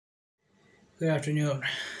Good afternoon.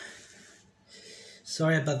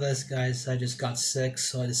 Sorry about this, guys. I just got sick,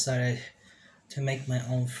 so I decided to make my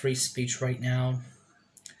own free speech right now.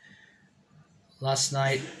 Last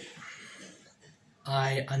night,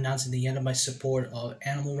 I announced the end of my support of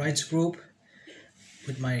animal rights group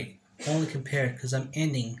with my only compare because I'm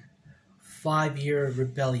ending 5-year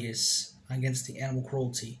rebellious against the animal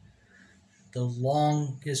cruelty, the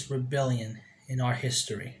longest rebellion in our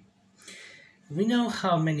history. We know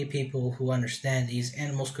how many people who understand these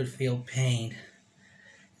animals could feel pain,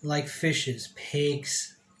 like fishes,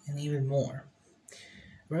 pigs, and even more.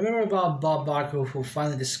 Remember about Bob Barker, who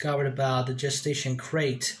finally discovered about the gestation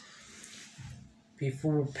crate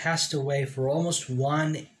before passed away for almost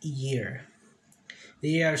 1 year.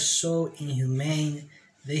 They are so inhumane,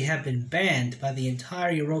 they have been banned by the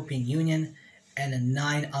entire European Union and the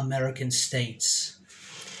 9 American states.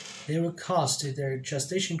 They were caused to their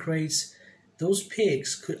gestation crates. Those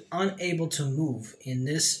pigs could unable to move in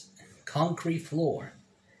this concrete floor,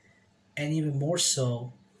 and even more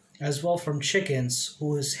so as well from chickens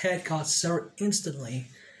whose head got severed instantly.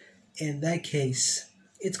 In that case,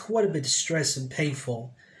 it's quite a bit stressful and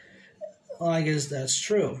painful. Well, I guess that's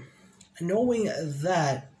true. Knowing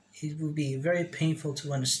that, it would be very painful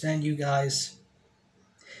to understand you guys.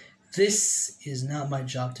 This is not my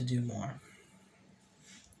job to do more.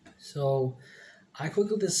 So I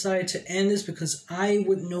quickly decided to end this because I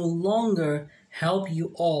would no longer help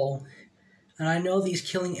you all. And I know these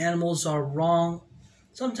killing animals are wrong.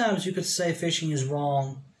 Sometimes you could say fishing is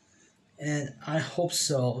wrong. And I hope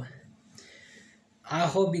so. I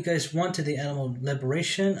hope you guys wanted the animal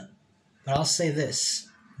liberation. But I'll say this.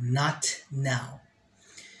 Not now.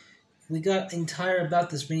 We got entire about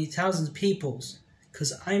this many thousands of people.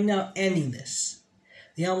 Because I'm now ending this.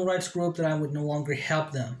 The animal rights group that I would no longer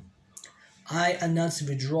help them. I announced a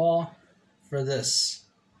withdrawal for this,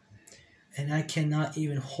 and I cannot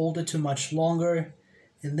even hold it too much longer,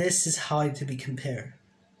 and this is how it to be compared.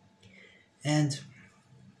 And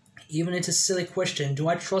even it's a silly question, do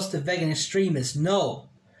I trust the vegan extremists? No,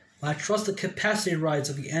 but I trust the capacity rights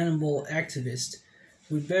of the animal activists.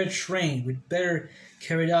 We better train, we better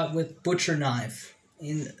carry it out with butcher knife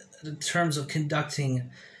in the terms of conducting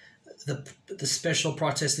the special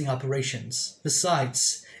protesting operations.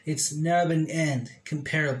 Besides, it's never been end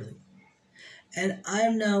comparably. And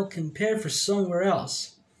I'm now compared for somewhere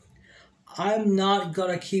else. I'm not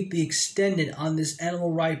gonna keep the extended on this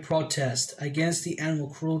animal right protest against the animal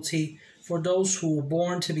cruelty for those who were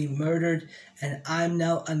born to be murdered, and I'm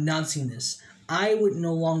now announcing this. I would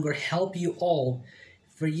no longer help you all.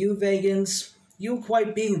 For you vegans, you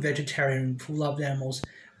quite being vegetarian who love animals,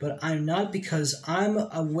 but I'm not, because I'm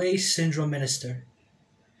a waste syndrome minister.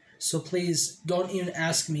 So please don't even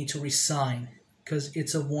ask me to resign, because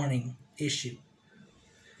it's a warning issue.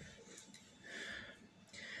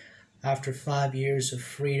 After 5 years of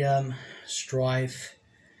freedom, strife,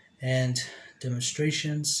 and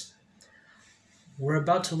demonstrations, we're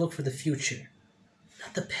about to look for the future,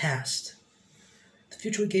 not the past. The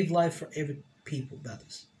future we gave life for every people about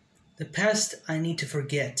this. The past I need to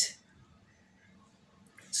forget.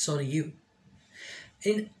 So do you.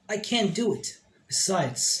 And I can't do it.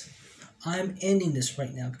 Besides, I'm ending this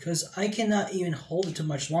right now because I cannot even hold it too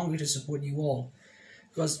much longer to support you all.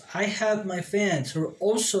 Because I have my fans who are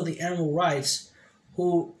also the animal rights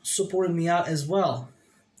who supported me out as well.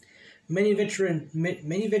 Many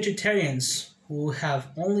vegetarians who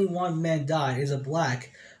have only one man died is a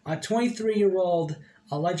black. A 23-year-old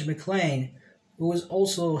Elijah McClain, who is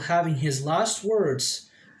also having his last words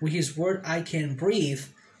with his word I can breathe.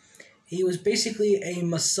 He was basically a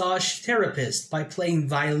massage therapist by playing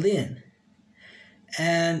violin.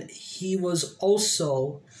 And he was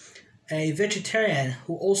also a vegetarian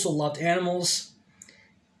who also loved animals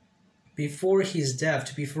before his death,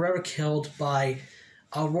 to be forever killed by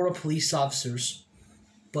Aurora police officers.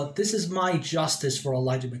 But this is my justice for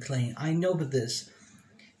Elijah McClain. I know about this.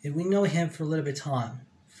 And we know him for a little bit of time,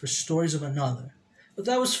 for stories of another. But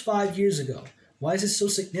that was 5 years ago. Why is it so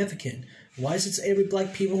significant? Why is it every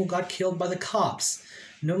black people who got killed by the cops?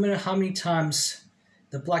 No matter how many times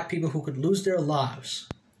the black people who could lose their lives.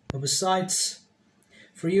 But besides,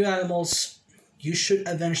 for you animals, you should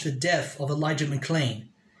avenge the death of Elijah McClain.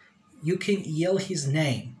 You can yell his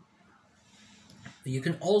name. But you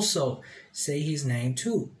can also say his name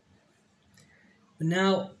too. But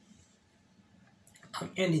now,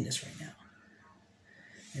 I'm ending this right now.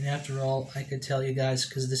 And after all, I could tell you guys,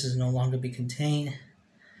 because this is no longer be contained,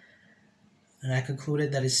 and I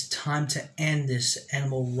concluded that it's time to end this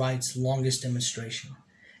animal rights longest demonstration.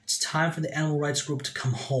 It's time for the animal rights group to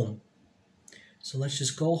come home. So let's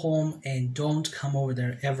just go home and don't come over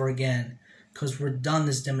there ever again. because we're done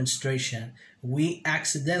this demonstration. We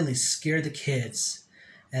accidentally scared the kids.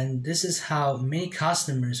 And this is how many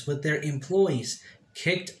customers with their employees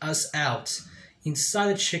kicked us out.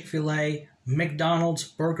 Inside the Chick-fil-A, McDonald's,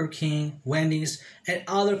 Burger King, Wendy's, and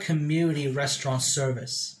other community restaurant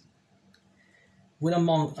service. With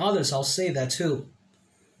among others, I'll say that too.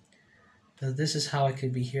 But this is how I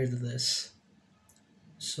could be here to this.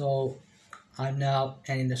 So I'm now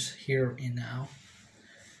ending this here and now.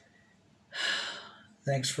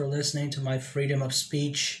 Thanks for listening to my freedom of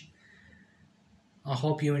speech. I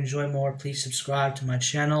hope you enjoy more. Please subscribe to my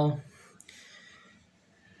channel.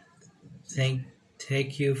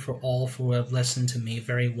 Thank you for all who have listened to me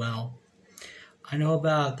very well. I know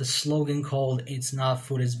about the slogan called "It's not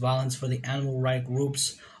food, it's violence" for the animal rights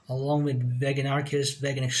groups, along with vegan anarchists,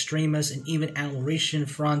 vegan extremists, and even Animal Liberation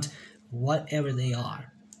Front, whatever they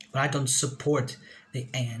are. But I don't support the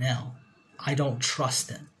ANL. I don't trust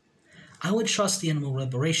them. I would trust the Animal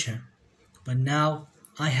Liberation, but now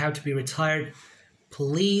I have to be retired.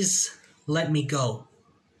 Please let me go.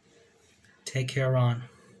 Take care on.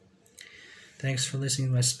 Thanks for listening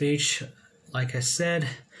to my speech. Like I said,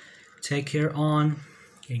 take care on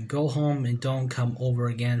and go home and don't come over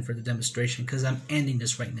again for the demonstration because I'm ending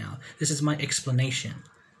this right now. This is my explanation.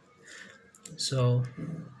 So,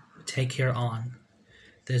 take care on.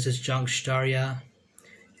 This is Junk Shtaria,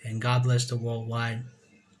 and God bless the worldwide.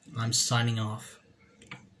 I'm signing off.